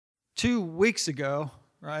2 weeks ago,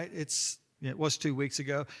 right? It was 2 weeks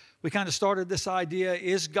ago. We kind of started this idea,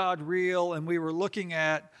 is God real? And we were looking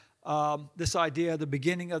at this idea, the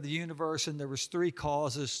beginning of the universe, and there was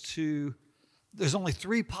there's only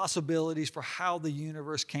three possibilities for how the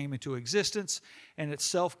universe came into existence, and it's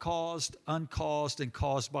self-caused, uncaused, and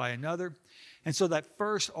caused by another. And so that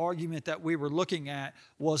first argument that we were looking at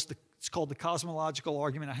was it's called the cosmological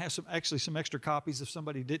argument. I have some extra copies. If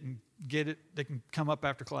somebody didn't get it, they can come up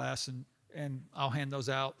after class and I'll hand those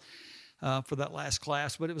out for that last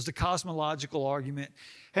class. But it was the cosmological argument.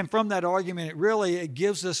 And from that argument, it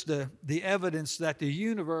gives us the evidence that the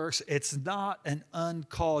universe, it's not an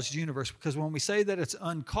uncaused universe. Because when we say that it's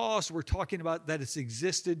uncaused, we're talking about that it's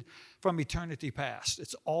existed from eternity past.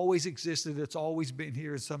 It's always existed. It's always been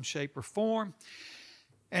here in some shape or form.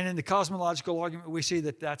 And in the cosmological argument, we see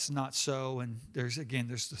that that's not so. And there's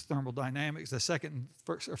the thermodynamics,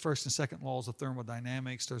 first and second laws of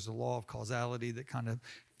thermodynamics. There's the law of causality that kind of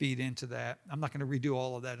feed into that. I'm not going to redo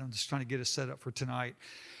all of that. I'm just trying to get us set up for tonight.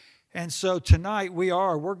 And so tonight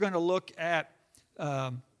we're going to look at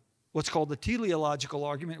what's called the teleological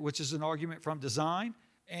argument, which is an argument from design.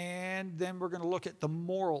 And then we're going to look at the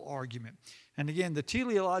moral argument. And again, the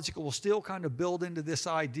teleological will still kind of build into this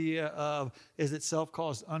idea of, is it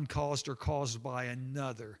self-caused, uncaused, or caused by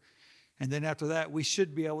another? And then after that, we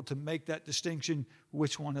should be able to make that distinction,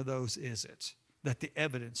 which one of those is it, that the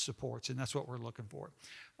evidence supports, and that's what we're looking for.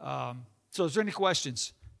 So is there any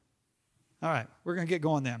questions? All right, we're going to get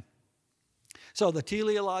going then. So the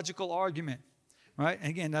teleological argument, right?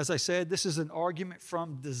 Again, as I said, this is an argument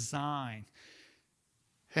from design.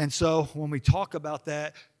 And so when we talk about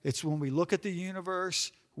that, it's when we look at the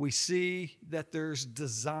universe, we see that there's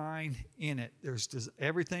design in it.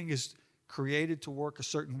 Everything is created to work a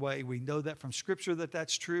certain way. We know that from Scripture that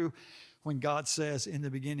that's true. When God says in the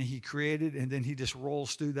beginning He created, and then He just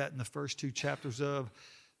rolls through that in the first 2 chapters of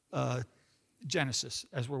Genesis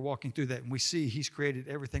as we're walking through that. And we see He's created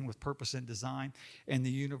everything with purpose and design, and the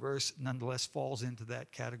universe nonetheless falls into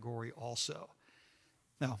that category also.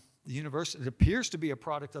 Now, the universe, it appears to be a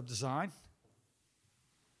product of design.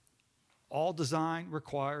 All design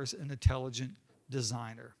requires an intelligent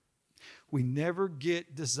designer. We never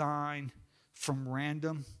get design from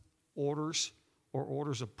random orders or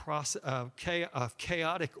orders of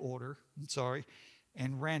chaotic order,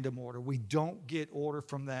 and random order. We don't get order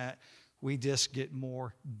from that. We just get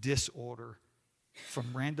more disorder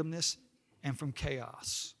from randomness and from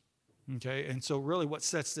chaos. Okay, and so really what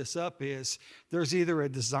sets this up is there's either a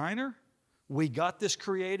designer, we got this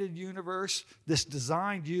created universe, this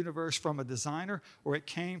designed universe from a designer, or it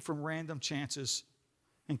came from random chances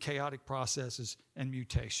and chaotic processes and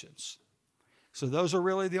mutations. So those are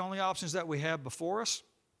really the only options that we have before us.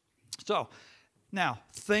 So now,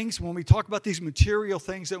 when we talk about these material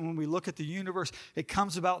things, that when we look at the universe, it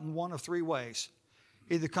comes about in one of three ways.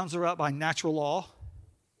 Either comes about by natural law,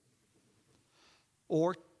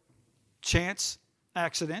 or chance,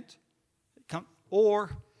 accident,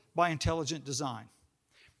 or by intelligent design.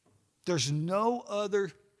 There's no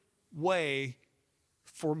other way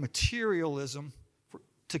for materialism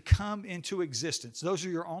to come into existence. Those are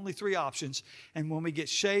your only three options. And when we get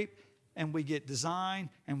shape, and we get design,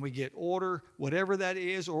 and we get order, whatever that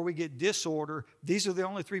is, or we get disorder, these are the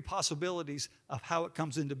only three possibilities of how it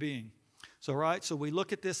comes into being. So we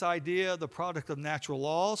look at this idea, the product of natural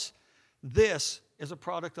laws. This is a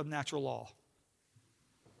product of natural law.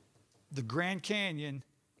 The Grand Canyon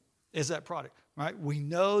is that product, right? We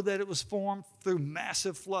know that it was formed through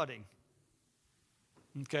massive flooding.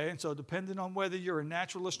 Okay, and so depending on whether you're a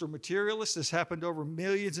naturalist or materialist, this happened over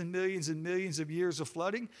millions and millions and millions of years of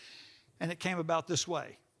flooding, and it came about this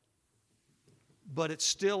way. But it's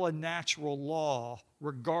still a natural law,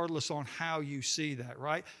 regardless on how you see that,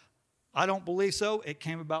 right? I don't believe so. It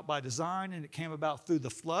came about by design, and it came about through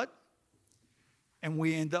the flood. And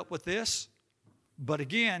we end up with this. But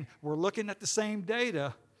again, we're looking at the same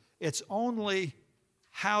data. It's only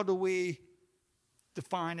how do we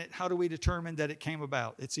define it? How do we determine that it came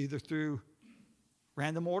about? It's either through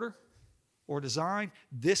random order or design.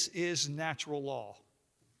 This is natural law.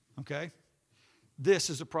 Okay?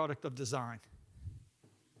 This is a product of design.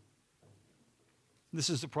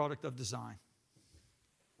 This is a product of design.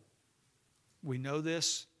 We know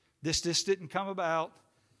this. This didn't come about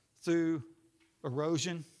through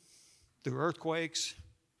erosion, through earthquakes,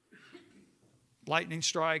 lightning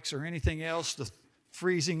strikes, or anything else, the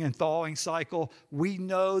freezing and thawing cycle. We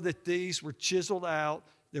know that these were chiseled out.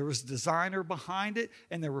 There was a designer behind it,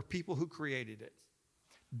 and there were people who created it.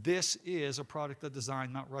 This is a product of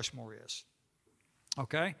design, Mount Rushmore is.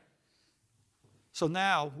 Okay? So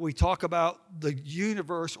now we talk about the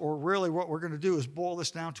universe, or really what we're going to do is boil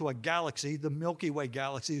this down to a galaxy. The Milky Way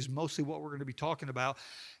galaxy is mostly what we're going to be talking about.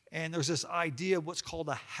 And there's this idea of what's called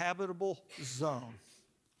a habitable zone.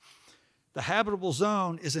 The habitable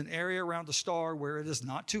zone is an area around a star where it is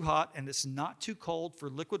not too hot and it's not too cold for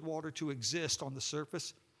liquid water to exist on the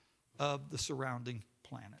surface of the surrounding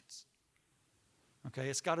planets. Okay,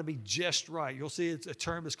 it's got to be just right. You'll see it's a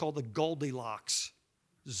term that's called the Goldilocks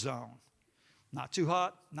zone. Not too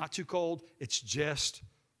hot, not too cold, it's just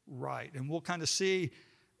right. And we'll kind of see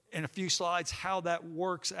in a few slides how that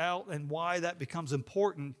works out and why that becomes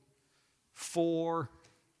important for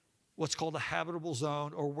what's called a habitable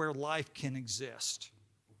zone, or where life can exist.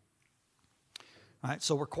 All right,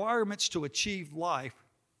 so requirements to achieve life,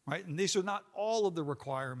 right? And these are not all of the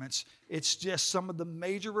requirements. It's just some of the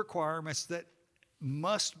major requirements that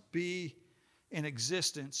must be in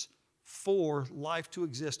existence for life to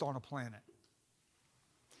exist on a planet.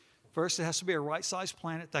 First, it has to be a right-sized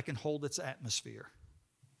planet that can hold its atmosphere.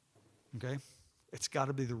 Okay? It's got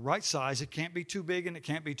to be the right size. It can't be too big and it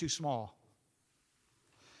can't be too small.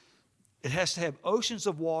 It has to have oceans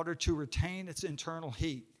of water to retain its internal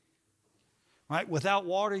heat. Right? Without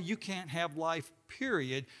water, you can't have life,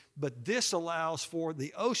 period. But this allows for,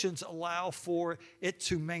 the oceans allow for it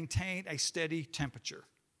to maintain a steady temperature.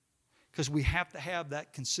 Because we have to have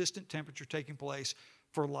that consistent temperature taking place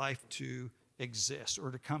for life to exist,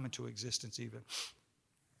 or to come into existence even.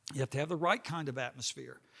 You have to have the right kind of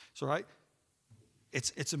atmosphere. So, right,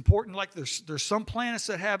 it's important. Like there's some planets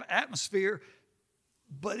that have atmosphere,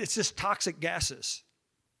 but it's just toxic gases.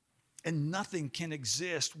 And nothing can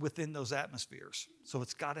exist within those atmospheres. So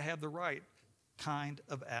it's got to have the right kind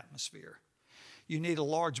of atmosphere. You need a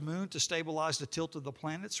large moon to stabilize the tilt of the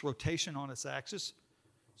planet's rotation on its axis.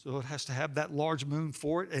 So it has to have that large moon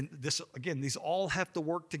for it. And this, again, these all have to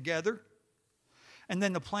work together. And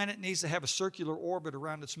then the planet needs to have a circular orbit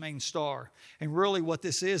around its main star. And really what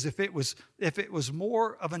this is, if it was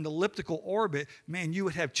more of an elliptical orbit, man, you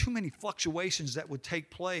would have too many fluctuations that would take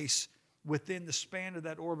place within the span of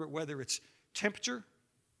that orbit, whether it's temperature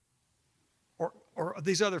or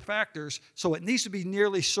these other factors. So it needs to be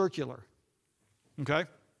nearly circular. Okay?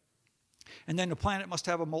 And then the planet must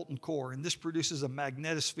have a molten core, and this produces a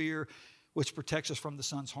magnetosphere which protects us from the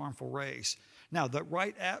sun's harmful rays. Now, the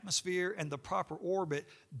right atmosphere and the proper orbit,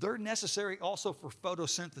 they're necessary also for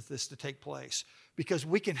photosynthesis to take place, because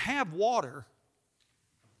we can have water,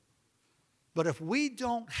 but if we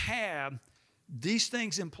don't have these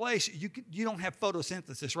things in place, you don't have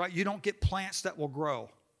photosynthesis, right? You don't get plants that will grow,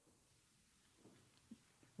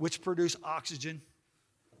 which produce oxygen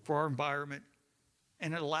for our environment,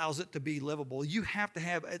 and it allows it to be livable. You have to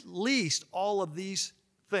have at least all of these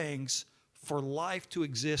things for life to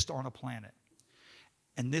exist on a planet.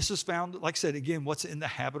 And this is found, like I said, again, what's in the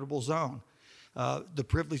habitable zone. The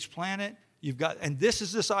privileged planet, you've got, and this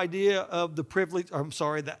is this idea of the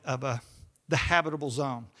habitable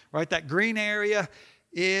zone, right? That green area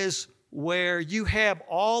is where you have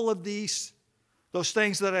all of those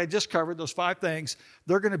things that I just covered, those 5 things.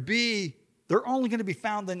 They're only going to be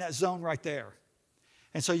found in that zone right there.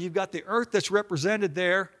 And so you've got the earth that's represented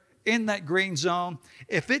there in that green zone.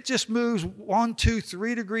 If it just moves 1, 2,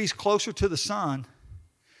 3 degrees closer to the sun,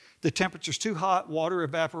 the temperature's too hot, water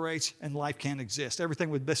evaporates, and life can't exist.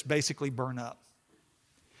 Everything would just basically burn up.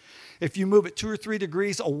 If you move it 2 or 3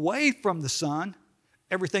 degrees away from the sun,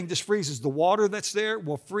 everything just freezes. The water that's there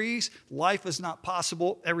will freeze. Life is not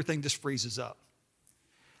possible. Everything just freezes up.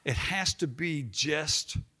 It has to be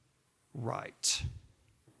just right.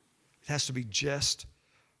 It has to be just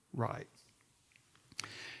right.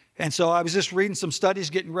 And so I was just reading some studies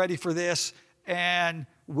getting ready for this, and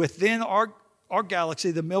within our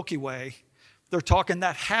galaxy, the Milky Way, they're talking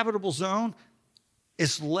that habitable zone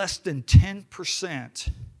is less than 10%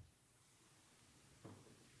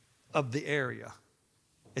 of the area.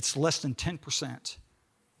 It's less than 10%.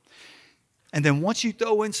 And then once you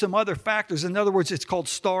throw in some other factors, in other words, it's called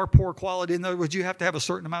star poor quality. In other words, you have to have a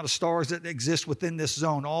certain amount of stars that exist within this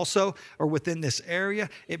zone also, or within this area.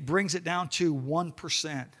 It brings it down to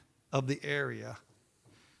 1% of the area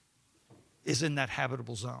is in that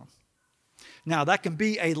habitable zone. Now, that can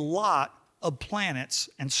be a lot of planets,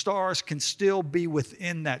 and stars can still be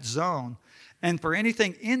within that zone. And for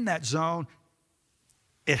anything in that zone,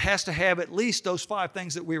 it has to have at least those 5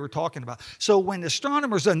 things that we were talking about. So when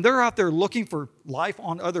astronomers, and they're out there looking for life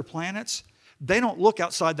on other planets, they don't look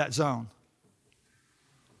outside that zone.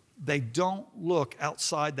 They don't look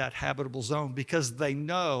outside that habitable zone, because they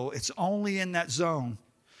know it's only in that zone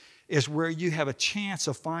is where you have a chance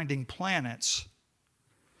of finding planets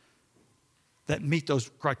that meet those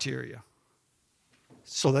criteria.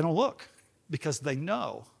 So they don't look because they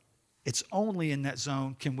know it's only in that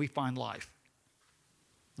zone can we find life.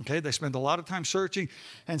 Okay, they spend a lot of time searching.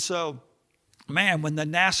 And so, man, when the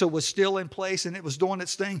NASA was still in place and it was doing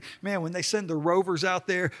its thing, man, when they send the rovers out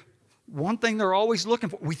there, one thing they're always looking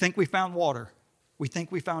for, we think we found water. We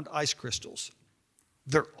think we found ice crystals.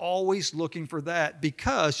 They're always looking for that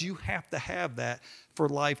because you have to have that for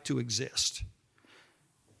life to exist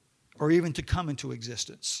or even to come into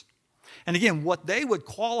existence. And again, what they would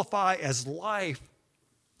qualify as life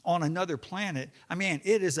on another planet, I mean,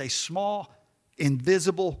 it is a small,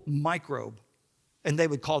 invisible microbe, and they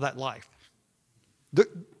would call that life.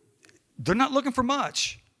 They're not looking for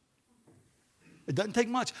much. It doesn't take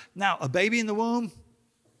much. Now, a baby in the womb,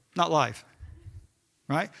 not life,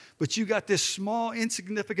 right? But you got this small,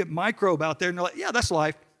 insignificant microbe out there, and they're like, yeah, that's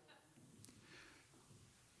life.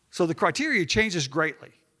 So the criteria changes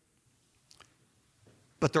greatly.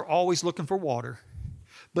 But they're always looking for water.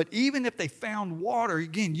 But even if they found water,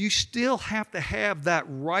 again, you still have to have that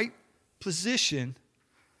right position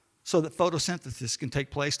so that photosynthesis can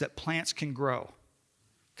take place, that plants can grow.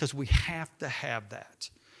 Because we have to have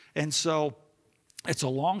that. And so it's a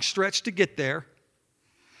long stretch to get there.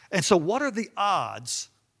 And so what are the odds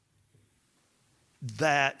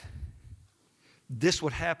that this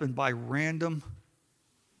would happen by random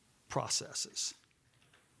processes?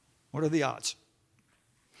 What are the odds?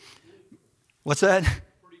 What's that?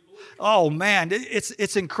 Oh, man,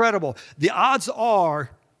 it's incredible. The odds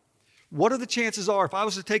are, what are the chances are if I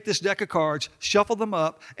was to take this deck of cards, shuffle them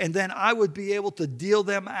up, and then I would be able to deal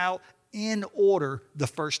them out in order the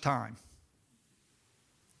first time?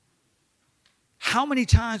 How many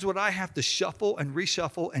times would I have to shuffle and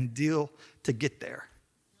reshuffle and deal to get there?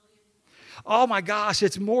 Oh my gosh,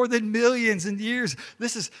 it's more than millions in years.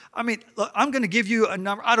 Look, I'm going to give you a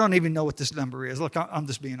number. I don't even know what this number is. Look, I'm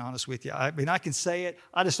just being honest with you. I mean, I can say it.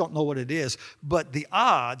 I just don't know what it is. But the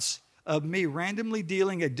odds of me randomly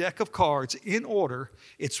dealing a deck of cards in order,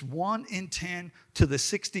 it's 1 in 10 to the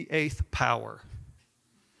 68th power.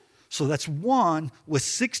 So that's 1 with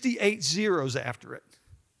 68 zeros after it.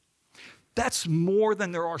 That's more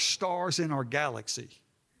than there are stars in our galaxy.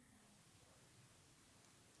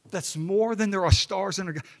 That's more than there are stars in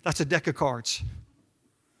our galaxy. That's a deck of cards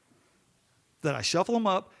that I shuffle them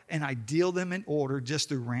up and I deal them in order just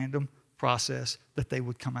through random process that they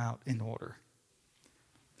would come out in order.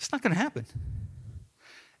 It's not going to happen.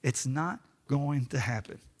 It's not going to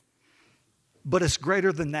happen. But it's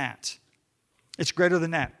greater than that. It's greater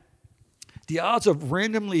than that. The odds of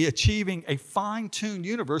randomly achieving a fine-tuned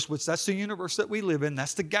universe, which that's the universe that we live in,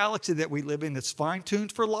 that's the galaxy that we live in, that's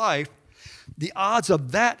fine-tuned for life, the odds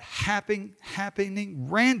of that happening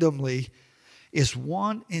randomly is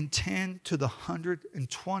 1 in 10 to the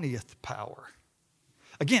 120th power.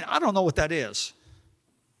 Again, I don't know what that is.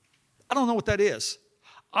 I don't know what that is.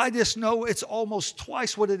 I just know it's almost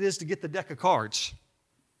twice what it is to get the deck of cards.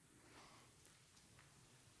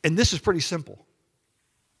 And this is pretty simple.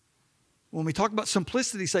 When we talk about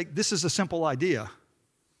simplicity's sake, this is a simple idea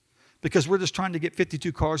because we're just trying to get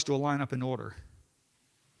 52 cards to line up in order.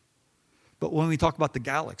 But when we talk about the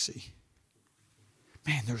galaxy,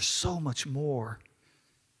 man, there's so much more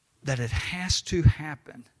that it has to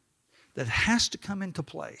happen, that has to come into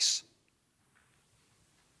place.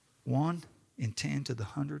 1 in 10 to the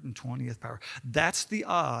 120th power. That's the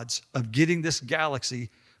odds of getting this galaxy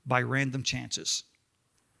by random chances,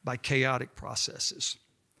 by chaotic processes.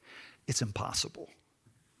 It's impossible.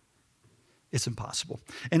 It's impossible.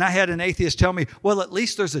 And I had an atheist tell me, well, at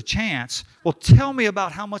least there's a chance. Well, tell me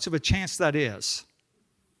about how much of a chance that is.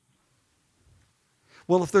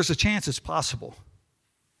 Well, if there's a chance, it's possible.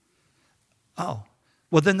 Oh,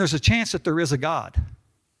 well, then there's a chance that there is a God.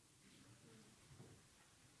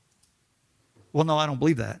 Well, no, I don't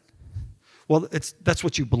believe that. Well, that's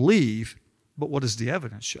what you believe, but what does the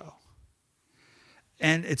evidence show?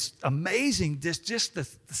 And it's amazing, just the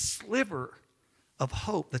sliver of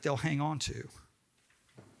hope that they'll hang on to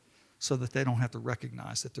so that they don't have to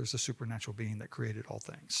recognize that there's a supernatural being that created all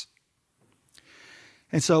things.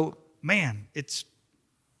 And so, man, it's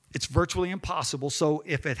virtually impossible. So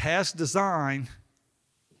if it has design,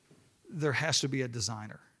 there has to be a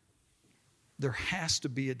designer. There has to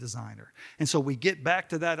be a designer. And so we get back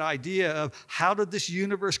to that idea of how did this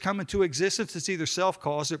universe come into existence? It's either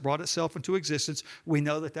self-caused, it brought itself into existence. We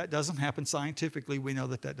know that that doesn't happen scientifically. We know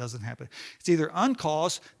that that doesn't happen. It's either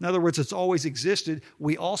uncaused, in other words, it's always existed.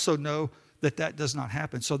 We also know that that does not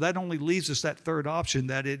happen. So that only leaves us that third option,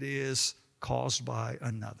 that it is caused by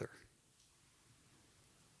another.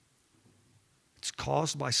 It's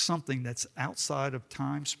caused by something that's outside of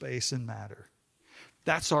time, space, and matter.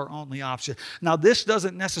 That's our only option. Now, this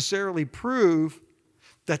doesn't necessarily prove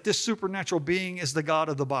that this supernatural being is the God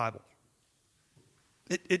of the Bible.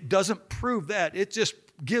 It doesn't prove that. It just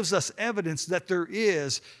gives us evidence that there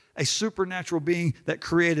is a supernatural being that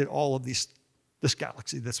created all of this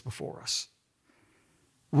galaxy that's before us.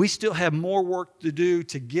 We still have more work to do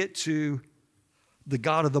to get to the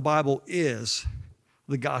God of the Bible is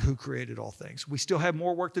the God who created all things. We still have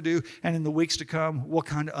more work to do, and in the weeks to come, we'll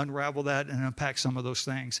kind of unravel that and unpack some of those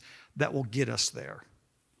things that will get us there.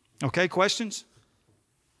 Okay, questions?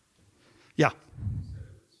 Yeah.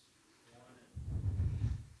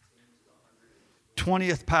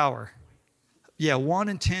 20th power. Yeah, 1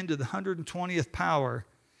 in 10 to the 120th power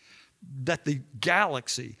that the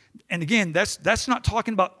galaxy, and again, that's not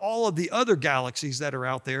talking about all of the other galaxies that are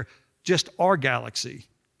out there, just our galaxy,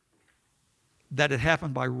 that it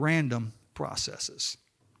happened by random processes.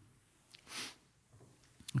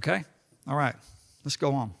 Okay? All right, let's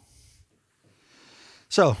go on.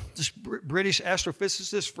 So, this British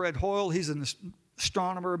astrophysicist, Fred Hoyle, he's an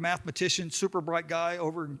astronomer, mathematician, super bright guy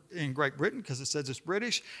over in Great Britain because it says it's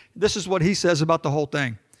British. This is what he says about the whole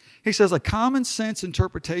thing. He says, a common sense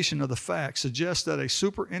interpretation of the facts suggests that a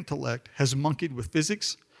super intellect has monkeyed with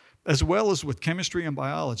physics as well as with chemistry and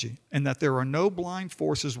biology, and that there are no blind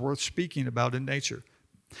forces worth speaking about in nature.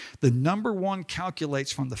 The number one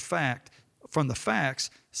calculates from the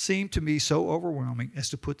facts seem to me so overwhelming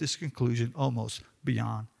as to put this conclusion almost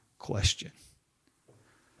beyond question.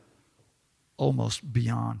 Almost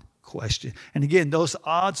beyond question. And again, those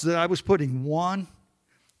odds that I was putting, 1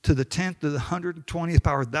 to the 10th to the 120th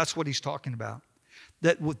power, that's what he's talking about.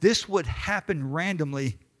 That this would happen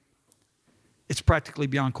randomly, it's practically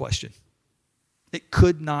beyond question. It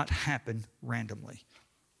could not happen randomly.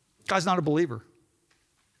 Guy's not a believer.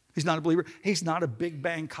 He's not a believer. He's not a Big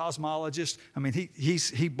Bang cosmologist. I mean,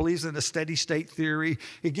 he believes in a steady state theory.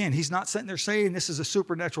 Again, he's not sitting there saying this is a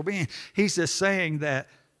supernatural being. He's just saying that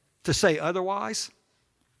to say otherwise,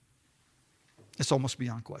 it's almost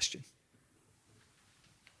beyond question.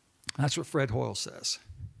 That's what Fred Hoyle says.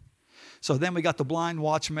 So then we got The Blind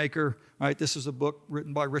Watchmaker, right? This is a book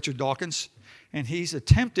written by Richard Dawkins, and he's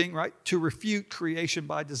attempting, right, to refute creation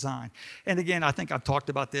by design. And again, I think I've talked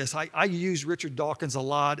about this. I use Richard Dawkins a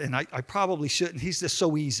lot, and I probably shouldn't. He's just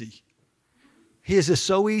so easy. He is just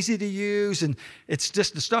so easy to use, and it's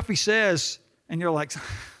just the stuff he says, and you're like,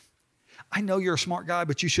 I know you're a smart guy,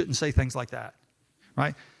 but you shouldn't say things like that,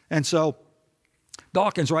 right? And so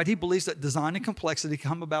Dawkins, right, he believes that design and complexity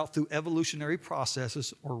come about through evolutionary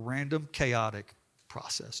processes or random chaotic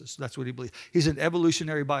processes. That's what he believes. He's an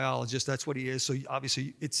evolutionary biologist. That's what he is. So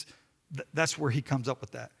obviously that's where he comes up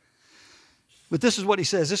with that. But this is what he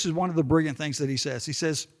says. This is one of the brilliant things that he says. He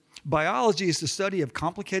says, biology is the study of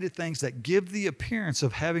complicated things that give the appearance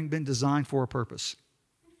of having been designed for a purpose.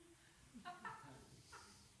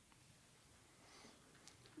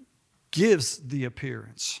 Gives the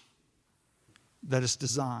appearance that it's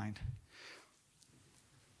designed.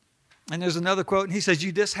 And there's another quote, and he says,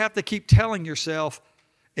 you just have to keep telling yourself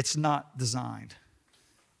it's not designed.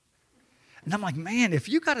 And I'm like, man, if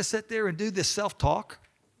you got to sit there and do this self-talk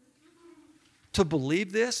to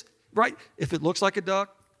believe this, right? If it looks like a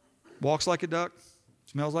duck, walks like a duck,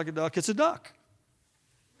 smells like a duck, it's a duck.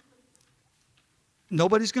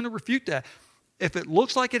 Nobody's going to refute that. If it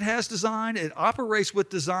looks like it has design, it operates with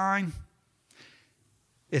design,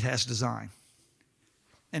 it has design.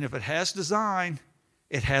 And if it has design,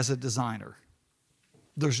 it has a designer.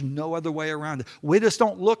 There's no other way around it. We just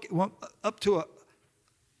don't look up to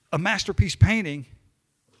a masterpiece painting.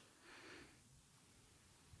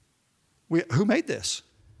 Who made this?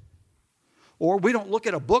 Or we don't look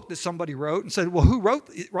at a book that somebody wrote and say, well, who wrote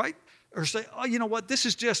it, right? Or say, oh, you know what, this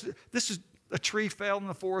is a tree fell in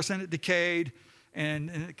the forest and it decayed and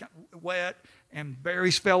it got wet and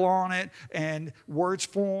berries fell on it and words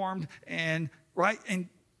formed and, right? And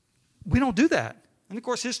we don't do that. And of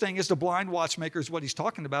course, his thing is the blind watchmaker is what he's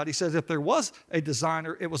talking about. He says if there was a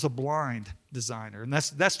designer, it was a blind designer. And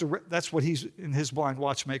that's what he's, in his blind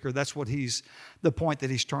watchmaker, that's what the point that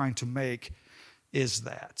he's trying to make is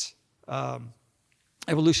that.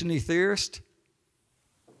 Evolutionary theorists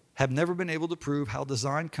have never been able to prove how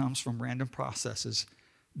design comes from random processes.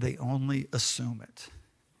 They only assume it.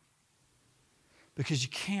 Because you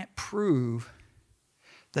can't prove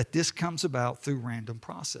that this comes about through random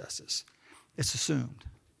processes. It's assumed.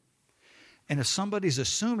 And if somebody's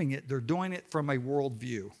assuming it, they're doing it from a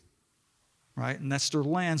worldview, right? And that's their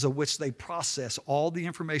lens of which they process all the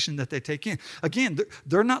information that they take in. Again,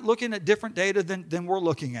 they're not looking at different data than we're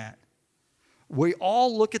looking at. We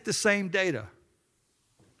all look at the same data.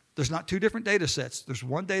 There's not two different data sets. There's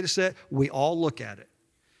one data set. We all look at it.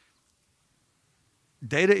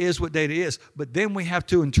 Data is what data is, but then we have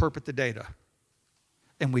to interpret the data.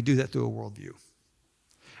 And we do that through a worldview.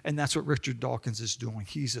 And that's what Richard Dawkins is doing.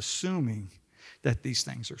 He's assuming that these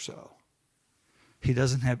things are so. He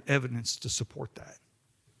doesn't have evidence to support that.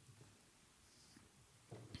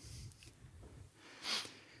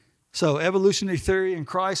 So evolutionary theory in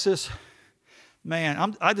crisis,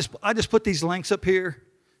 man, I just put these links up here.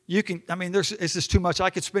 You can, it's just too much. I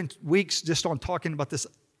could spend weeks just on talking about this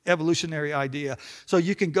evolutionary idea. So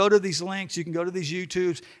you can go to these links, you can go to these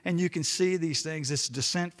YouTubes, and you can see these things. It's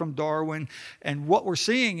descent from Darwin. And what we're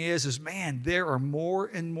seeing is man, there are more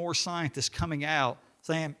and more scientists coming out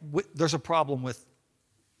saying there's a problem with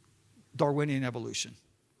Darwinian evolution.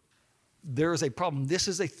 There is a problem. This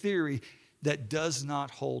is a theory that does not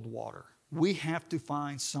hold water. We have to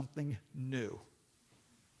find something new.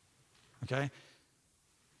 Okay?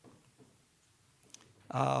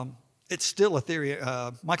 It's still a theory.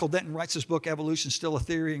 Michael Denton writes this book, Evolution, Still a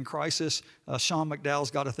Theory in Crisis. Sean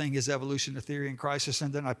McDowell's got a thing, Is Evolution a Theory in Crisis?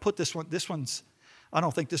 And then I put this one. I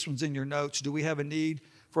don't think this one's in your notes. Do we have a need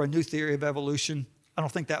for a new theory of evolution? I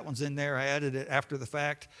don't think that one's in there. I added it after the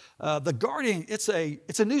fact. The Guardian, it's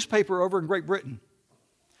a newspaper over in Great Britain.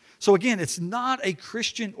 So again, it's not a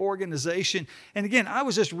Christian organization. And again, I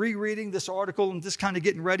was just rereading this article and just kind of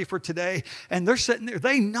getting ready for today. And they're sitting there.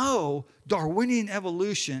 They know Darwinian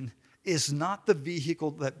evolution is not the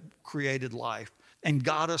vehicle that created life and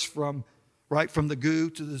got us from the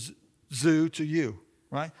goo to the zoo to you,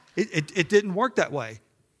 right? It didn't work that way.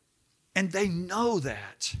 And they know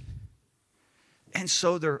that. And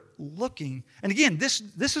so they're looking. And again, this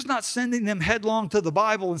is not sending them headlong to the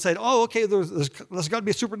Bible and saying, oh, okay, there's got to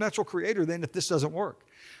be a supernatural creator then if this doesn't work.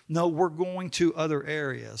 No, we're going to other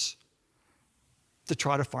areas to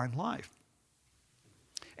try to find life.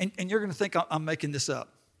 And you're going to think I'm making this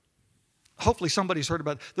up. Hopefully somebody's heard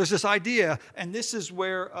about it. There's this idea, and this is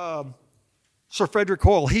where Sir Frederick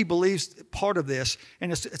Hoyle, he believes part of this,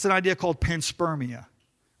 and it's an idea called panspermia.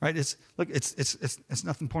 Right? It's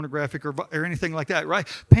nothing pornographic or anything like that, right?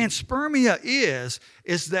 Panspermia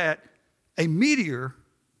is that a meteor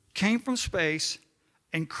came from space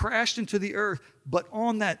and crashed into the earth, but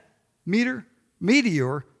on that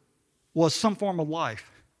meteor was some form of life.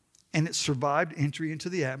 And it survived entry into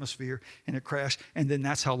the atmosphere, and it crashed, and then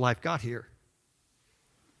that's how life got here.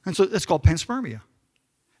 And so it's called panspermia.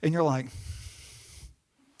 And you're like,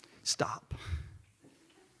 stop.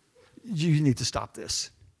 You need to stop this.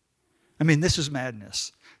 This is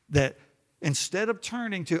madness. That instead of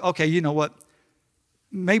turning to, okay, you know what?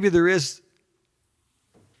 Maybe there is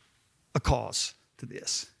a cause to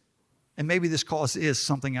this. And maybe this cause is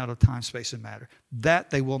something out of time, space, and matter.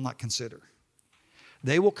 That they will not consider.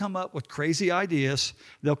 They will come up with crazy ideas.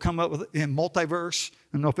 They'll come up with multiverse. I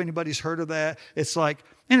don't know if anybody's heard of that. It's like,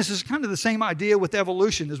 and it's just kind of the same idea with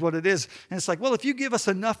evolution is what it is. And it's like, well, if you give us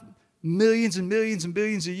enough millions and millions and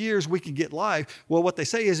billions of years, we can get life. Well, what they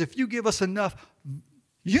say is if you give us enough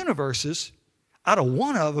universes, out of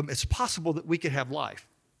one of them, it's possible that we could have life.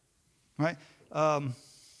 Right?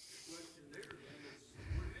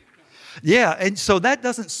 Yeah, and so that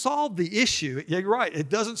doesn't solve the issue. Yeah, you're right. It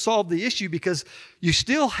doesn't solve the issue because you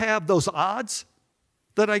still have those odds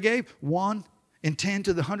that I gave, 1 in 10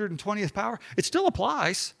 to the 120th power. It still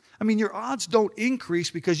applies. Your odds don't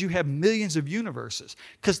increase because you have millions of universes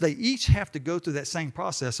because they each have to go through that same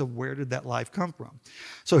process of where did that life come from.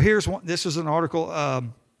 So here's one. This is an article,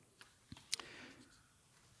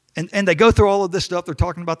 and they go through all of this stuff. They're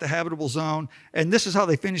talking about the habitable zone, and this is how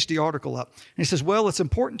they finish the article up. And he says, well, it's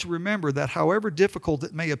important to remember that however difficult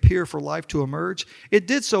it may appear for life to emerge, it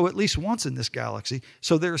did so at least once in this galaxy,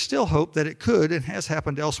 so there is still hope that it could and has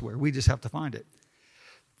happened elsewhere. We just have to find it.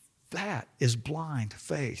 That is blind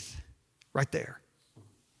faith right there.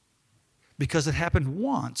 Because it happened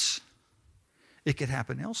once, it could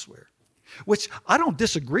happen elsewhere. Which I don't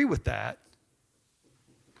disagree with that.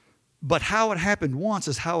 But how it happened once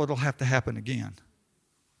is how it'll have to happen again.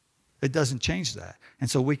 It doesn't change that. And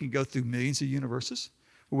so we can go through millions of universes,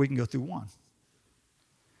 or we can go through one.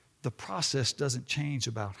 The process doesn't change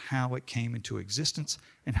about how it came into existence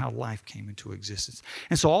and how life came into existence.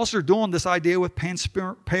 And so also they're doing this idea with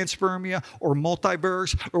panspermia or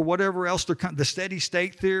multiverse or whatever else, the steady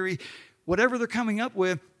state theory, whatever they're coming up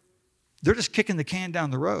with, they're just kicking the can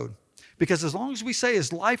down the road. Because as long as we say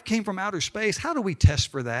as life came from outer space, how do we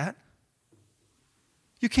test for that?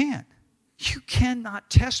 You can't. You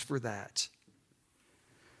cannot test for that.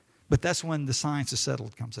 But that's when the science is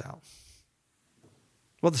settled comes out.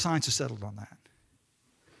 Well, the science is settled on that.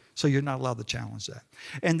 So you're not allowed to challenge that.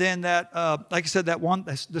 And then that, like I said,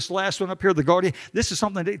 this last one up here, The Guardian, this is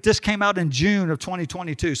something that just came out in June of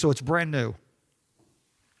 2022, so it's brand new.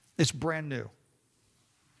 It's brand new.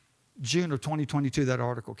 June of 2022, that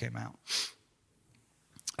article came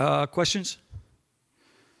out. Questions?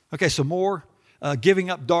 Okay, some more. Giving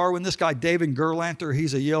up Darwin. This guy, David Gerlanter,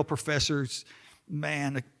 he's a Yale professor.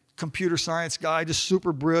 Man, a computer science guy, just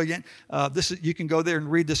super brilliant. You can go there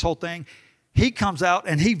and read this whole thing. He comes out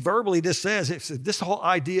and he verbally just says, this whole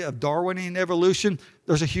idea of Darwinian evolution,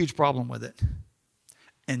 there's a huge problem with it.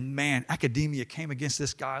 And man, academia came against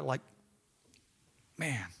this guy like,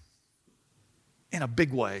 man, in a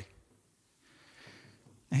big way.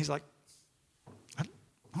 And he's like, I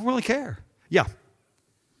don't really care. Yeah.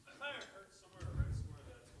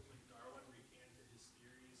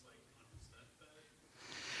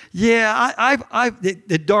 Yeah,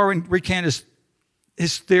 Darwin recanted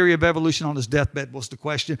his theory of evolution on his deathbed was the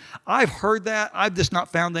question. I've heard that. I've just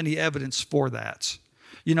not found any evidence for that.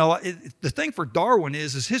 You know, the thing for Darwin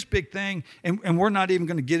is his big thing, and we're not even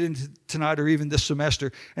going to get into tonight or even this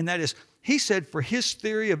semester, and that is, he said for his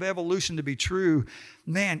theory of evolution to be true,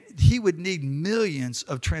 man, he would need millions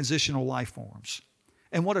of transitional life forms.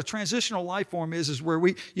 And what a transitional life form is where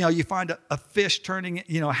you find a fish turning,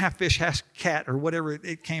 half fish, half cat, or whatever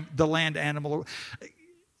it came, the land animal.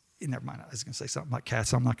 Never mind, I was going to say something like cats,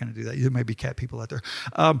 so I'm not going to do that. There may be cat people out there.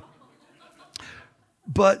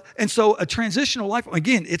 And so a transitional life,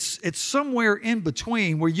 again, it's somewhere in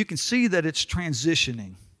between where you can see that it's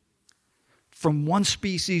transitioning from one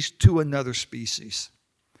species to another species.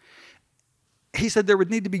 He said there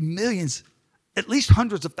would need to be millions, at least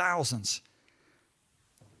hundreds of thousands.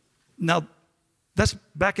 Now, that's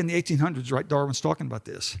back in the 1800s, right? Darwin's talking about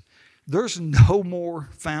this. There's no more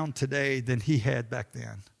found today than he had back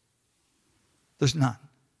then. There's none.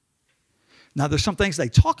 Now, there's some things they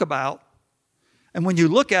talk about, and when you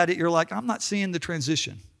look at it, you're like, I'm not seeing the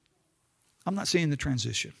transition. I'm not seeing the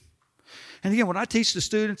transition. And again, when I teach the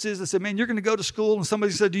students I say, man, you're going to go to school, and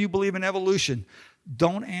somebody said, do you believe in evolution?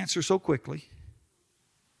 Don't answer so quickly.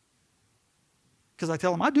 Because I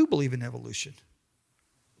tell them, I do believe in evolution.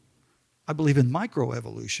 I believe in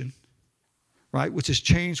microevolution, right, which is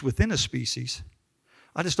change within a species.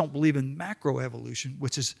 I just don't believe in macroevolution,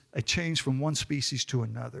 which is a change from one species to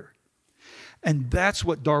another. And that's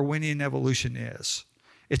what Darwinian evolution is.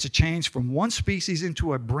 It's a change from one species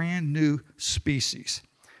into a brand new species.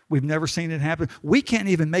 We've never seen it happen. We can't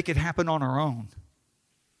even make it happen on our own.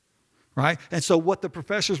 Right? And so what the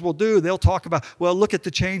professors will do, they'll talk about, well, look at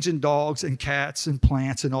the change in dogs and cats and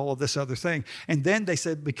plants and all of this other thing. And then they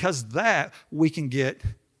said, because of that, we can get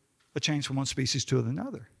a change from one species to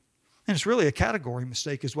another. And it's really a category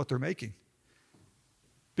mistake is what they're making.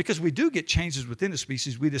 Because we do get changes within a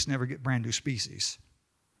species, we just never get brand new species.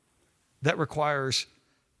 That requires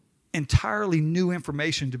entirely new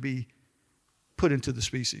information to be put into the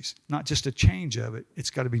species, not just a change of it. It's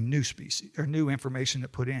got to be new species or new information to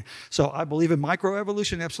put in. So I believe in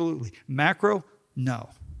microevolution, absolutely. Macro, no.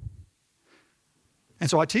 And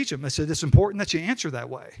so I teach them. I said, it's important that you answer that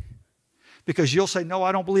way. Because you'll say, no,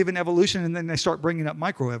 I don't believe in evolution, and then they start bringing up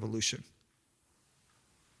microevolution.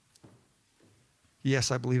 Yes,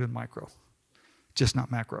 I believe in micro, just not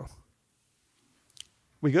macro.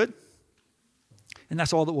 We good? And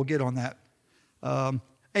that's all that we'll get on that.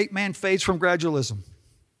 8-man fades from gradualism.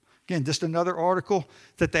 Again, just another article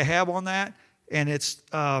that they have on that, and it's,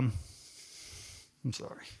 I'm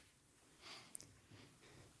sorry.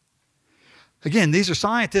 Again, these are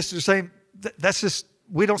scientists that are saying, that's just,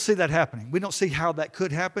 we don't see that happening. We don't see how that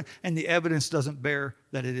could happen, and the evidence doesn't bear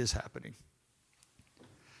that it is happening.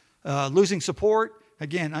 Losing support,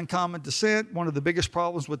 again, uncommon descent. One of the biggest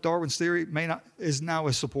problems with Darwin's theory is now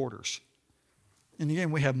his supporters. And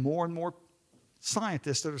again, we have more and more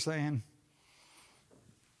scientists that are saying,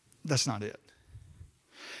 that's not it.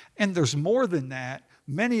 And there's more than that.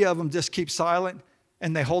 Many of them just keep silent,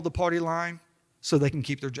 and they hold the party line so they can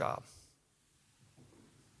keep their job.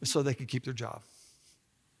 So they can keep their job.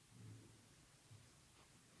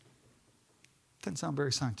 Doesn't sound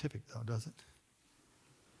very scientific, though, does it?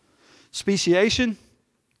 Speciation.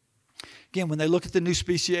 Again, when they look at the new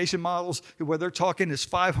speciation models, where they're talking is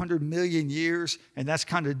 500 million years, and that's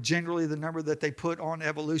kind of generally the number that they put on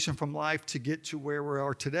evolution from life to get to where we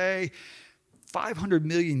are today. 500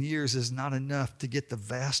 million years is not enough to get the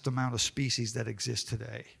vast amount of species that exist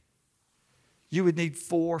today. You would need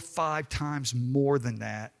 4 or 5 times more than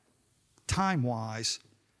that, time-wise,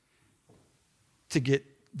 to get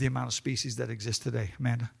the amount of species that exist today.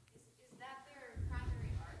 Amanda? Is that their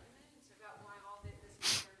primary argument about why all this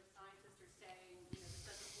conservative scientists are saying, this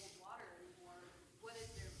doesn't hold water anymore? What is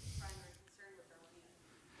their primary concern with Darwinian?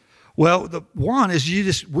 Well, the one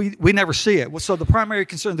is we never see it. So the primary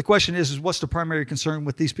concern, the question is what's the primary concern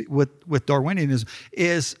with with Darwinianism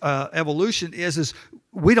is evolution is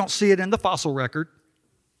we don't see it in the fossil record.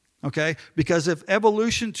 Okay, because if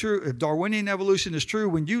Darwinian evolution is true,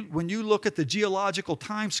 when you look at the geological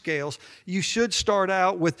time scales, you should start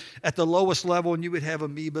out at the lowest level, and you would have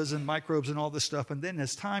amoebas and microbes and all this stuff, and then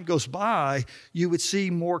as time goes by, you would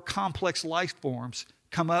see more complex life forms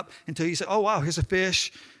come up until you say, oh wow, here's a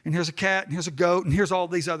fish, and here's a cat, and here's a goat, and here's all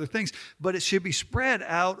these other things. But it should be spread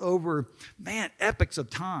out over, epochs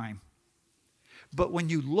of time. But when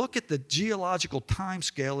you look at the geological time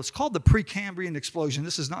scale, it's called the Precambrian explosion.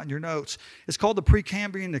 This is not in your notes. It's called the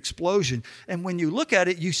Precambrian explosion. And when you look at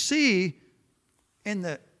it, you see in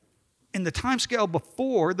the time scale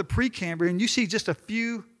before the Precambrian, you see just a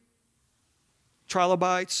few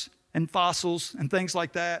trilobites and fossils and things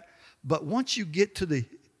like that. But once you get to the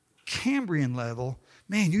Cambrian level,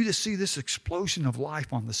 you just see this explosion of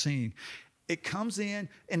life on the scene. It comes in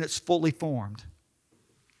and it's fully formed.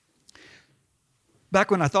 Back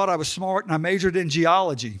when I thought I was smart and I majored in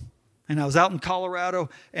geology, and I was out in Colorado,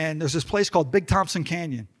 and there's this place called Big Thompson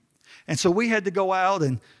Canyon. And so we had to go out,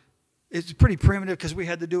 and it's pretty primitive because we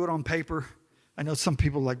had to do it on paper. I know some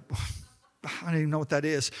people I don't even know what that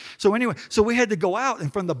is. So anyway, we had to go out,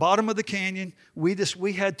 and from the bottom of the canyon, we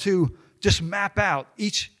had to just map out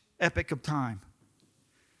each epoch of time.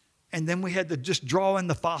 And then we had to just draw in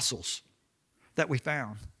the fossils that we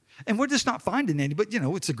found. And we're just not finding any, but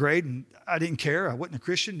it's a grade, and I didn't care. I wasn't a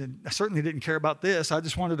Christian, and I certainly didn't care about this. I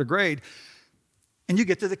just wanted a grade. And you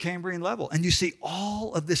get to the Cambrian level, and you see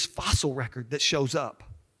all of this fossil record that shows up.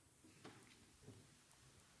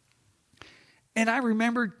 And I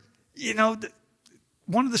remembered,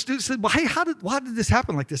 one of the students said, well, hey, why did this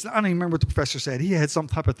happen like this? I don't even remember what the professor said. He had some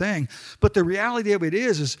type of thing. But the reality of it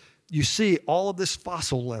is you see all of this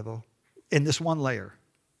fossil level in this one layer,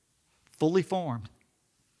 fully formed.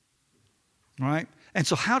 Right? And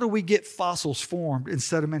so how do we get fossils formed in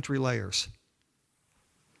sedimentary layers?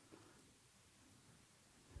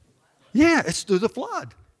 Yeah, it's through the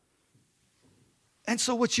flood. And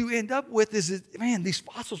so what you end up with is these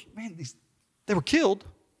fossils, they were killed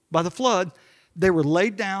by the flood. They were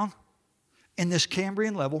laid down in this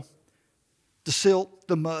Cambrian level. The silt,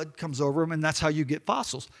 the mud comes over them, and that's how you get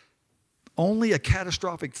fossils. Only a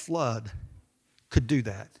catastrophic flood could do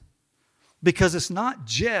that. Because it's not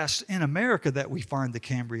just in America that we find the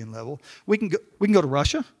Cambrian level. We can go to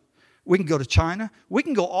Russia. We can go to China. We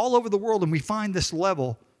can go all over the world, and we find this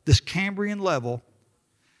level, this Cambrian level,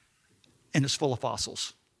 and it's full of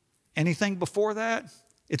fossils. Anything before that,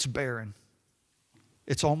 it's barren.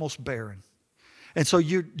 It's almost barren. And so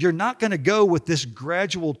you're not going to go with this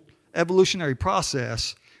gradual evolutionary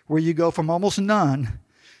process where you go from almost none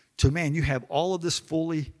to, you have all of this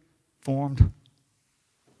fully formed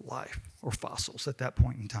life or fossils at that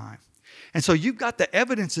point in time. And so you've got the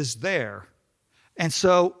evidence is there.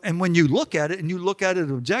 And when you look at it and you look at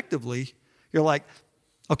it objectively, you're like,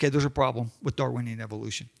 okay, there's a problem with Darwinian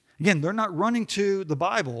evolution. Again, they're not running to the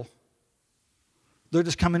Bible. They're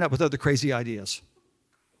just coming up with other crazy ideas.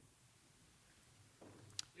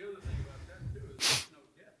 The other thing about that, too, is there's no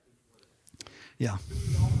death before that. Yeah. The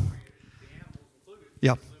animals included.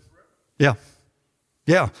 Yeah. Live forever. Yeah.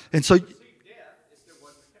 Yeah. And so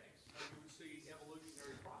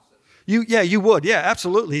you would. Yeah,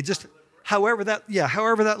 absolutely. Just however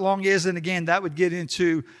that long is, and again, that would get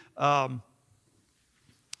into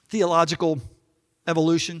theological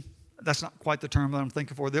evolution. That's not quite the term that I'm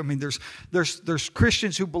thinking for. There's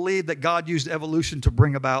Christians who believe that God used evolution to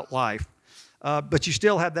bring about life, but you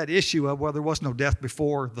still have that issue of whether there was no death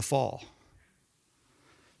before the fall.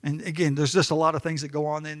 And again, there's just a lot of things that go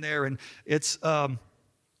on in there, and it's that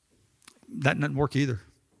doesn't work either.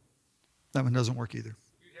 That one doesn't work either.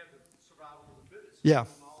 Yeah.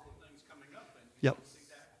 Yep.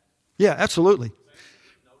 Yeah, absolutely.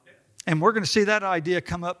 And we're going to see that idea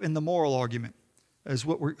come up in the moral argument as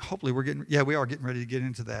what we are getting ready to get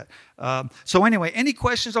into that. So anyway, any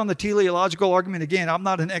questions on the teleological argument? Again, I'm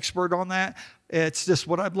not an expert on that. It's just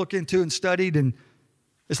what I've looked into and studied, and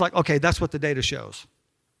it's like, okay, that's what the data shows.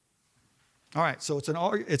 All right, so it's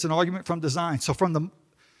an argument from design. So from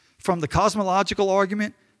the cosmological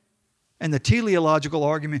argument and the teleological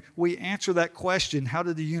argument, we answer that question, how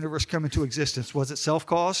did the universe come into existence? Was it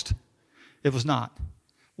self-caused? It was not.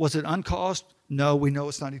 Was it uncaused? No, we know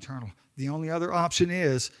it's not eternal. The only other option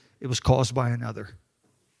is it was caused by another.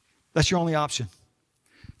 That's your only option.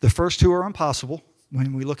 The first two are impossible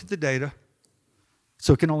when we look at the data,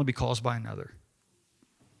 so it can only be caused by another.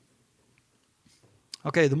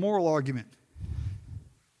 Okay, the moral argument.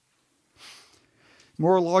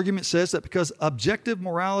 Moral argument says that because objective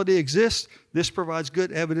morality exists, this provides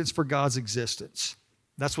good evidence for God's existence.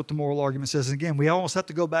 That's what the moral argument says. And again, we almost have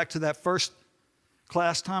to go back to that first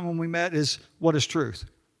class time when we met is, what is truth?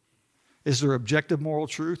 Is there objective moral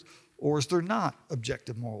truth, or is there not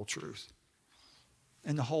objective moral truth?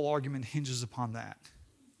 And the whole argument hinges upon that.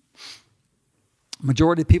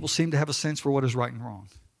 Majority of people seem to have a sense for what is right and wrong.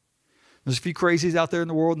 There's a few crazies out there in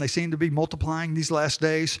the world, and they seem to be multiplying these last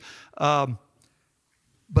days.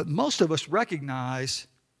 But most of us recognize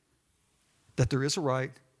that there is a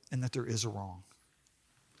right and that there is a wrong.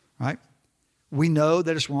 Right? We know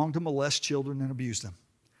that it's wrong to molest children and abuse them.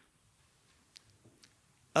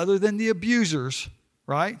 Other than the abusers,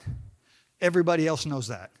 right? Everybody else knows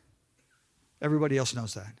that. Everybody else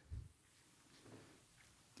knows that.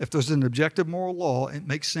 If there's an objective moral law, it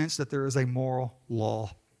makes sense that there is a moral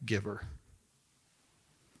law giver.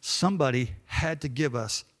 Somebody had to give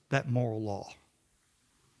us that moral law.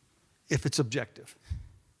 If it's objective.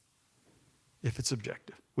 If it's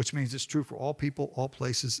objective. Which means it's true for all people, all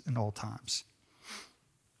places, and all times.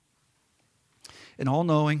 An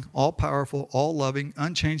all-knowing, all-powerful, all-loving,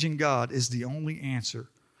 unchanging God is the only answer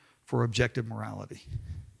for objective morality.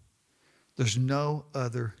 There's no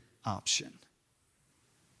other option.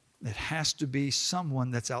 It has to be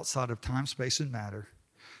someone that's outside of time, space, and matter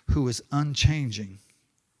who is unchanging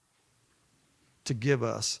to give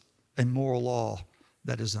us a moral law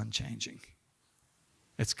that is unchanging.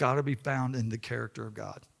 It's got to be found in the character of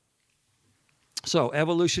God. So,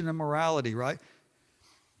 evolution and morality, right?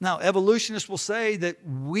 Now, evolutionists will say that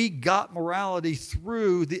we got morality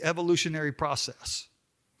through the evolutionary process.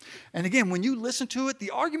 And again, when you listen to it, the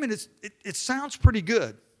argument is, it sounds pretty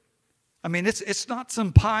good. I mean, it's not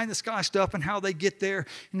some pie in the sky stuff and how they get there.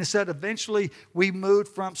 And it said eventually we moved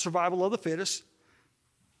from survival of the fittest.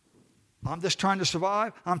 I'm just trying to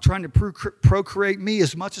survive. I'm trying to procreate me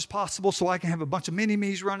as much as possible so I can have a bunch of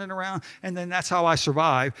mini-me's running around. And then that's how I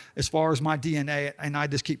survive as far as my DNA. And I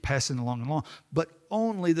just keep passing along and along. But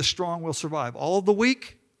only the strong will survive. All of the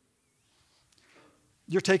weak,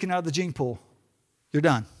 you're taken out of the gene pool. You're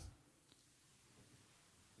done.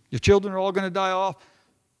 Your children are all going to die off.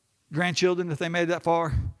 Grandchildren, if they made it that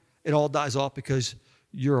far, it all dies off because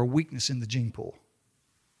you're a weakness in the gene pool.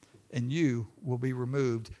 And you will be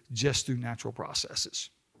removed just through natural processes.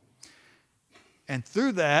 And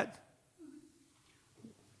through that,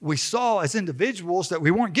 we saw as individuals that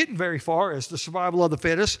we weren't getting very far as the survival of the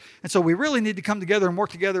fittest. And so we really need to come together and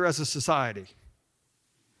work together as a society.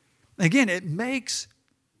 Again, it makes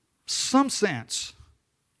some sense.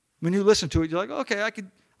 When you listen to it, you're like, okay,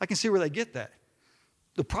 I can see where they get that.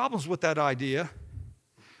 The problems with that idea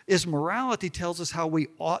is morality tells us how we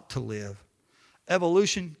ought to live.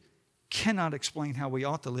 Evolution cannot explain how we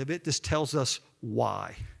ought to live. It just tells us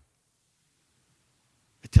why.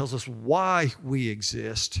 It tells us why we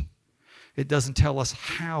exist. It doesn't tell us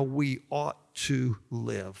how we ought to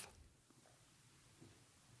live.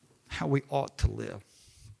 How we ought to live.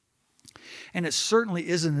 And it certainly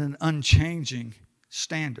isn't an unchanging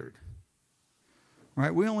standard.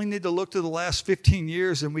 Right? We only need to look to the last 15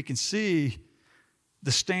 years and we can see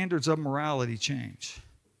the standards of morality change.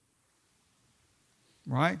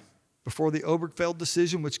 Right? Before the Obergefell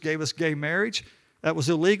decision, which gave us gay marriage, that was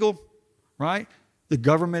illegal, right? The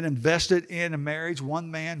government invested in a marriage, one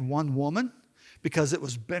man, one woman, because it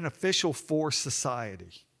was beneficial for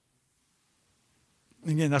society.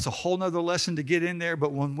 Again, that's a whole nother lesson to get in there,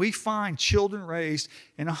 but when we find children raised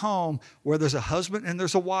in a home where there's a husband and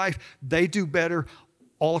there's a wife, they do better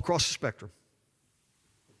all across the spectrum.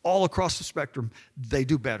 All across the spectrum, they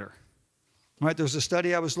do better. Right? There was a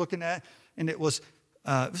study I was looking at, and it was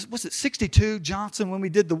it 62, Johnson, when we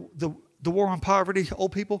did the war on poverty,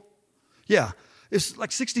 old people? Yeah, it's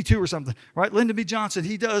like 62 or something, right? Lyndon B. Johnson,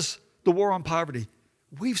 he does the war on poverty.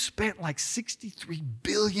 We've spent like $63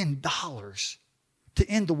 billion to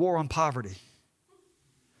end the war on poverty.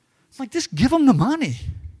 It's like, just give them the money.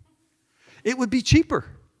 It would be cheaper.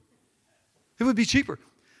 It would be cheaper.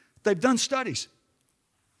 They've done studies.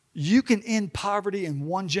 You can end poverty in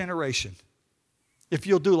one generation if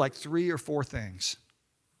you'll do like 3 or 4 things.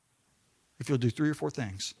 If you'll do 3 or 4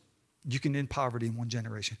 things, you can end poverty in one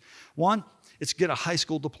generation. One, it's get a high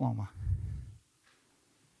school diploma.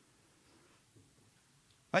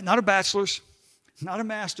 Right? Not a bachelor's, not a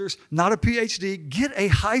master's, not a PhD. Get a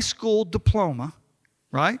high school diploma,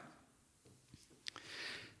 right?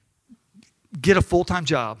 Get a full-time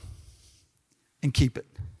job and keep it.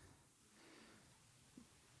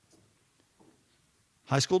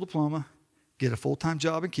 High school diploma, get a full-time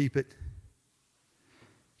job and keep it.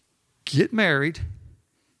 Get married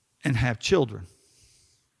and have children.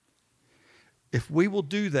 If we will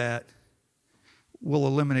do that, we'll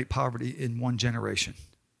eliminate poverty in one generation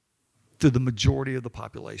through the majority of the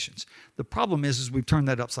populations. The problem is we've turned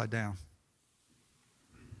that upside down.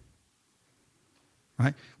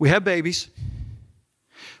 Right? We have babies.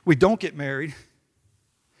 We don't get married.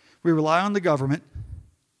 We rely on the government.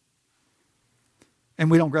 And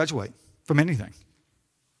we don't graduate from anything.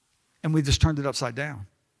 And we just turned it upside down.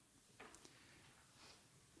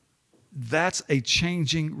 That's a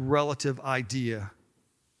changing relative idea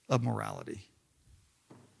of morality.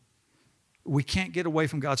 We can't get away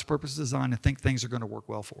from God's purpose and design and think things are going to work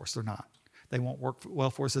well for us. They're not. They won't work well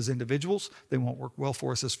for us as individuals. They won't work well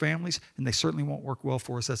for us as families. And they certainly won't work well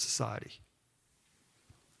for us as society.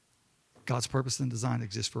 God's purpose and design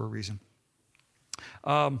exists for a reason.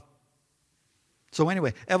 So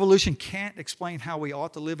anyway, evolution can't explain how we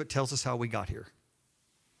ought to live. It tells us how we got here.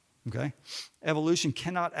 Okay? Evolution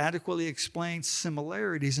cannot adequately explain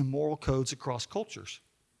similarities in moral codes across cultures.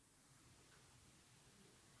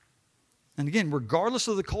 And again, regardless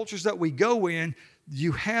of the cultures that we go in,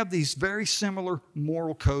 you have these very similar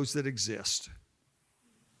moral codes that exist.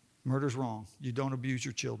 Murder's wrong. You don't abuse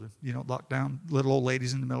your children. You don't lock down little old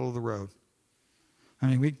ladies in the middle of the road. I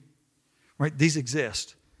mean, right? These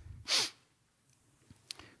exist.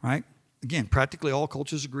 Right? Again, practically all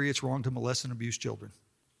cultures agree it's wrong to molest and abuse children.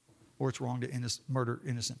 Or it's wrong to murder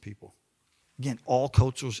innocent people. Again, all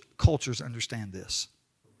cultures understand this.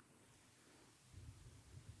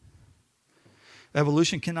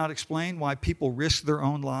 Evolution cannot explain why people risk their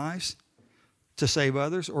own lives to save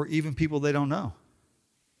others or even people they don't know.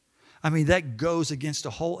 I mean, that goes against the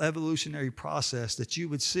whole evolutionary process that you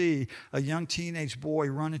would see a young teenage boy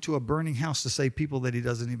run into a burning house to save people that he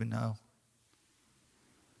doesn't even know.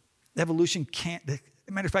 Evolution can't, as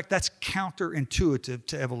a matter of fact, that's counterintuitive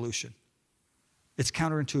to evolution. It's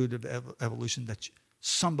counterintuitive to evolution that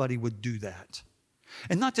somebody would do that.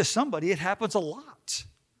 And not just somebody, it happens a lot.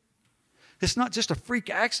 It's not just a freak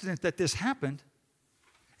accident that this happened.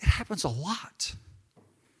 It happens a lot.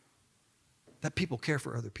 That people care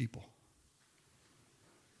for other people.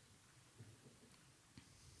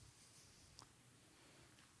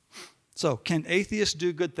 So, can atheists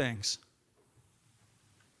do good things?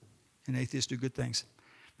 Can atheists do good things?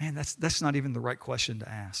 Man, that's not even the right question to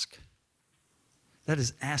ask. That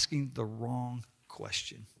is asking the wrong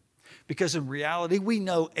question. Because in reality, we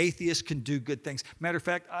know atheists can do good things. Matter of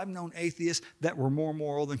fact, I've known atheists that were more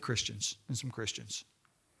moral than Christians, than some Christians.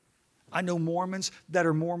 I know Mormons that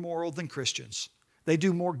are more moral than Christians. They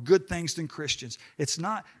do more good things than Christians. It's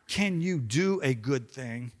not, can you do a good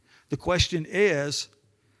thing? The question is,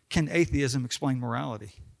 can atheism explain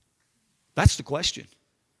morality? That's the question.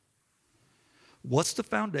 What's the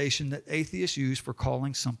foundation that atheists use for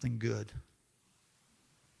calling something good?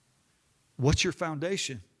 What's your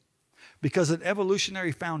foundation? Because an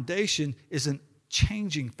evolutionary foundation is a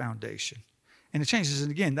changing foundation. And it changes. And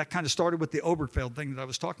again, that kind of started with the Obergefell thing that I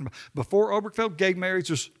was talking about. Before Obergefell, gay marriage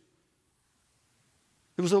was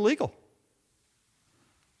illegal.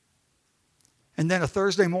 And then a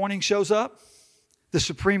Thursday morning shows up. The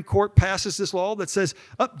Supreme Court passes this law that says,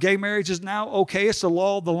 gay marriage is now okay. It's the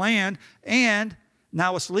law of the land. And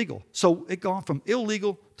now it's legal. So it gone from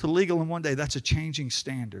illegal to legal in one day. That's a changing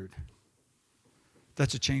standard.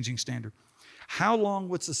 That's a changing standard. How long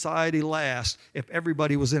would society last if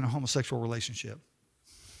everybody was in a homosexual relationship?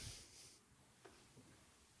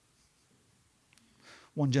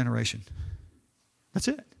 One generation. That's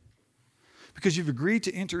it. Because you've agreed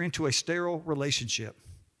to enter into a sterile relationship.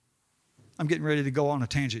 I'm getting ready to go on a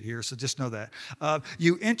tangent here, so just know that.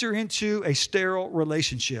 You enter into a sterile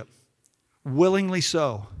relationship, willingly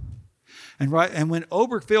so. And when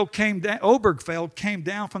Obergefell came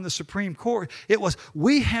down from the Supreme Court, it was,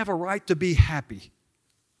 we have a right to be happy.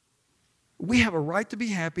 We have a right to be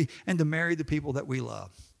happy and to marry the people that we love.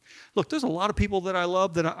 Look, there's a lot of people that I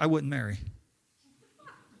love that I wouldn't marry.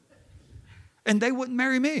 And they wouldn't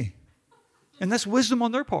marry me. And that's wisdom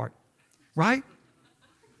on their part, right?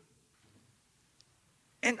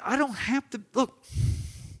 And I don't have to, look,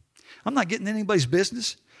 I'm not getting in anybody's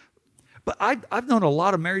business, but I've known a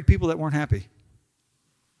lot of married people that weren't happy.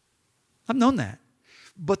 I've known that.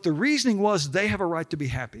 But the reasoning was they have a right to be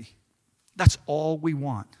happy. That's all we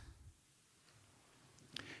want.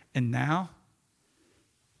 And now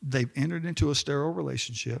they've entered into a sterile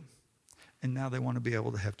relationship, and now they want to be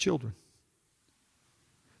able to have children.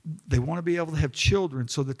 They want to be able to have children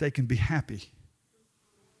so that they can be happy.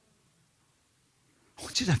 I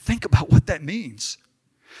want you to think about what that means.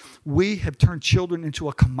 We have turned children into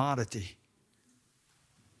a commodity.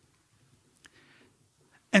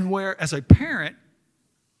 And where, as a parent,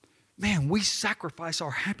 man, we sacrifice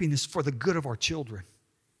our happiness for the good of our children.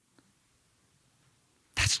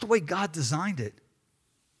 That's the way God designed it.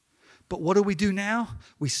 But what do we do now?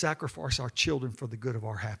 We sacrifice our children for the good of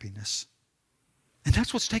our happiness. And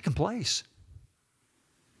that's what's taking place.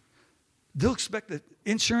 They'll expect the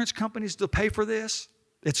insurance companies to pay for this.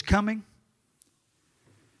 It's coming.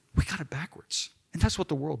 We got it backwards. And that's what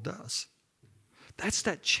the world does. That's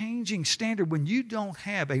that changing standard. When you don't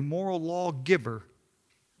have a moral law giver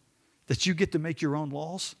that you get to make your own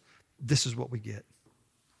laws, this is what we get.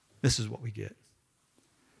 This is what we get.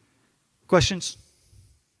 Questions?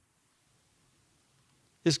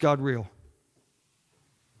 Is God real?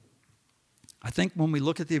 I think when we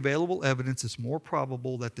look at the available evidence, it's more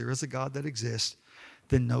probable that there is a God that exists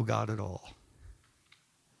than no God at all.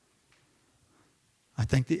 I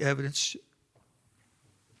think the evidence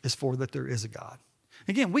is for that there is a God.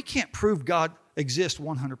 Again, we can't prove God exists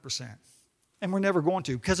 100%. And we're never going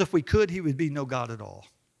to, because if we could, he would be no God at all.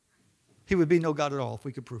 He would be no God at all if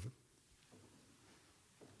we could prove it.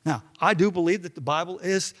 Now, I do believe that the Bible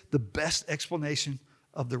is the best explanation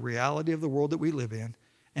of the reality of the world that we live in,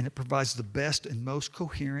 and it provides the best and most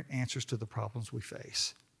coherent answers to the problems we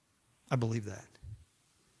face. I believe that.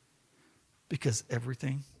 Because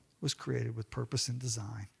everything was created with purpose and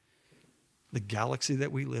design. The galaxy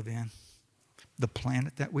that we live in, the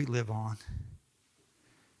planet that we live on,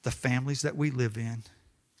 the families that we live in,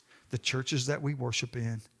 the churches that we worship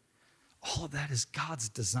in, all of that is God's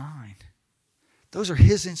design. Those are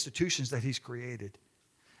his institutions that he's created.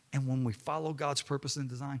 And when we follow God's purpose and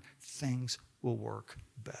design, things will work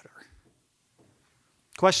better.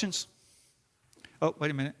 Questions? Oh,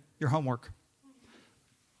 wait a minute. Your homework.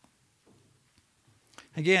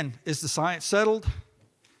 Again, is the science settled?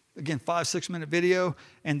 Again, 5-6 minute video.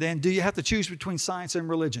 And then do you have to choose between science and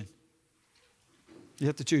religion? You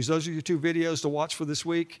have to choose. Those are your 2 videos to watch for this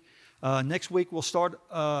week. Next week we'll start,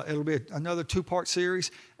 it'll be another 2-part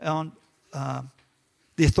series on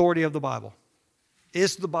the authority of the Bible.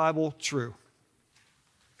 Is the Bible true?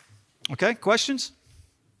 Okay, questions?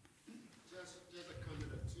 Just a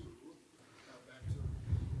comment or two back to the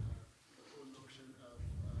whole notion of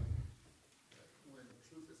when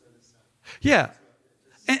truth is on his side. Yeah,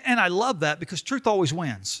 and I love that because truth always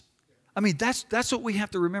wins. I mean, that's what we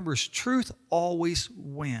have to remember is truth always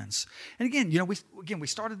wins. And again, we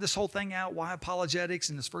started this whole thing out, why apologetics,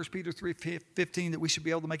 and this 1 Peter 3:15, that we should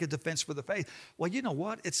be able to make a defense for the faith. Well, you know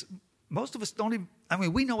what? Most of us don't even,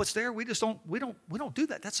 we know it's there. We don't do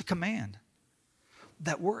that. That's a command.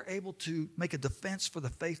 That we're able to make a defense for the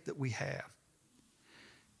faith that we have.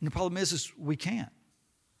 And the problem is we can't.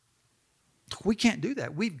 We can't do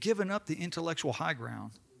that. We've given up the intellectual high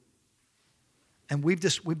ground. And we've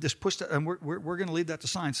just pushed it, and we're going to leave that to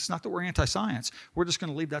science. It's not that we're anti-science. We're just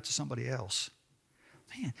going to leave that to somebody else.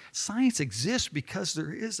 Man, science exists because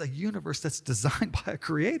there is a universe that's designed by a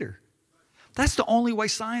creator. That's the only way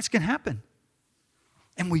science can happen.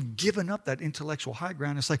 And we've given up that intellectual high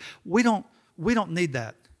ground. It's like, we don't need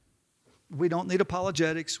that. We don't need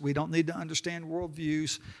apologetics. We don't need to understand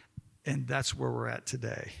worldviews. And that's where we're at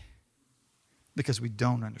today. Because we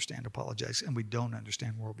don't understand apologetics and we don't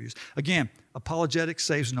understand worldviews. Again, apologetics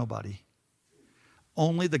saves nobody.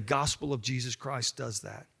 Only the gospel of Jesus Christ does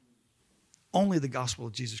that. Only the gospel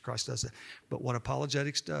of Jesus Christ does that. But what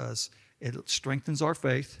apologetics does, it strengthens our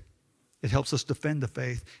faith. It helps us defend the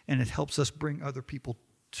faith. And it helps us bring other people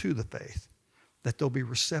to the faith. That they'll be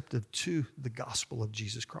receptive to the gospel of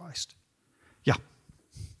Jesus Christ. Yeah.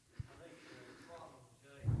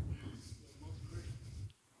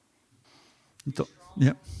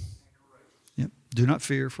 Yep. Do not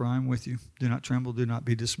fear, for I am with you. Do not tremble. Do not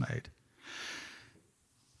be dismayed.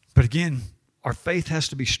 But again, our faith has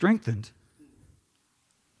to be strengthened.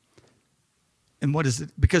 And what is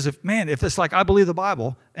it? Because if it's like, I believe the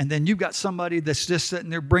Bible, and then you've got somebody that's just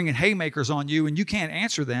sitting there bringing haymakers on you and you can't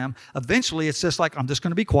answer them, eventually it's just like, I'm just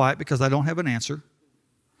going to be quiet because I don't have an answer.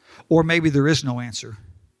 Or maybe there is no answer.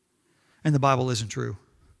 And the Bible isn't true.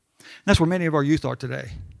 And that's where many of our youth are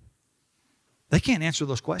today. They can't answer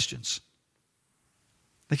those questions.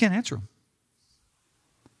 They can't answer them.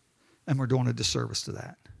 And we're doing a disservice to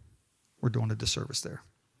that. We're doing a disservice there.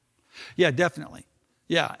 Yeah, definitely.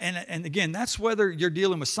 Yeah, and again, that's whether you're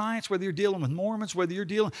dealing with science, whether you're dealing with Mormons, whether you're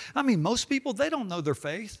dealing... most people, they don't know their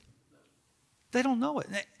faith. They don't know it.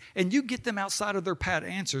 And you get them outside of their pat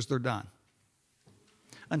answers, they're done.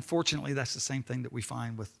 Unfortunately, that's the same thing that we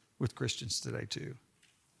find with Christians today too.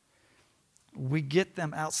 We get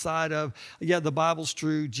them outside of, the Bible's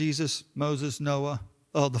true, Jesus, Moses, Noah,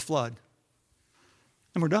 the flood.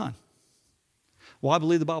 And we're done. Well, I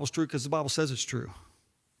believe the Bible's true because the Bible says it's true.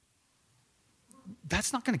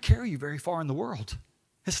 that's not going to carry you very far in the world.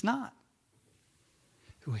 It's not.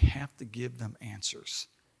 We have to give them answers.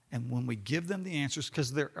 And when we give them the answers,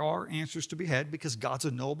 because there are answers to be had, because God's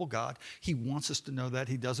a knowable God, He wants us to know that.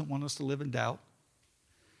 He doesn't want us to live in doubt.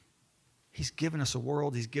 He's given us a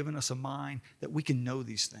world. He's given us a mind that we can know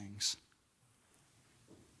these things.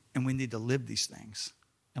 And we need to live these things.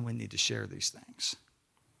 And we need to share these things.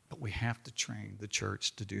 But we have to train the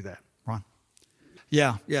church to do that. Ron?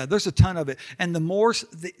 Yeah, there's a ton of it. And the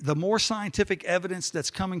more scientific evidence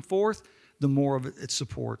that's coming forth, the more of it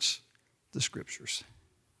supports the Scriptures.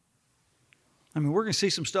 I mean, we're going to see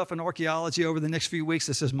some stuff in archaeology over the next few weeks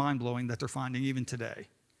that's just mind-blowing that they're finding even today.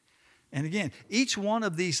 And again, each one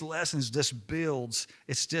of these lessons just builds,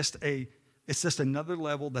 it's just another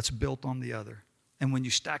level that's built on the other. And when you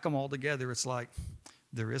stack them all together, it's like,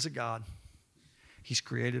 there is a God. He's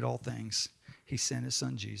created all things. He sent His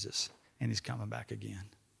Son Jesus, and He's coming back again.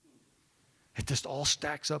 It just all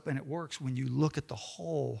stacks up and it works when you look at the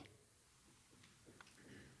whole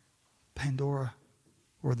Pandora,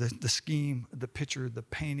 or the scheme, the picture, the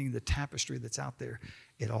painting, the tapestry that's out there.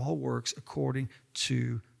 It all works according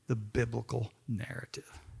to the biblical narrative.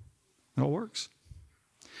 It all works.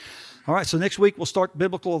 All right, so next week we'll start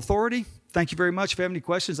biblical authority. Thank you very much. If you have any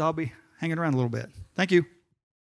questions, I'll be hanging around a little bit. Thank you.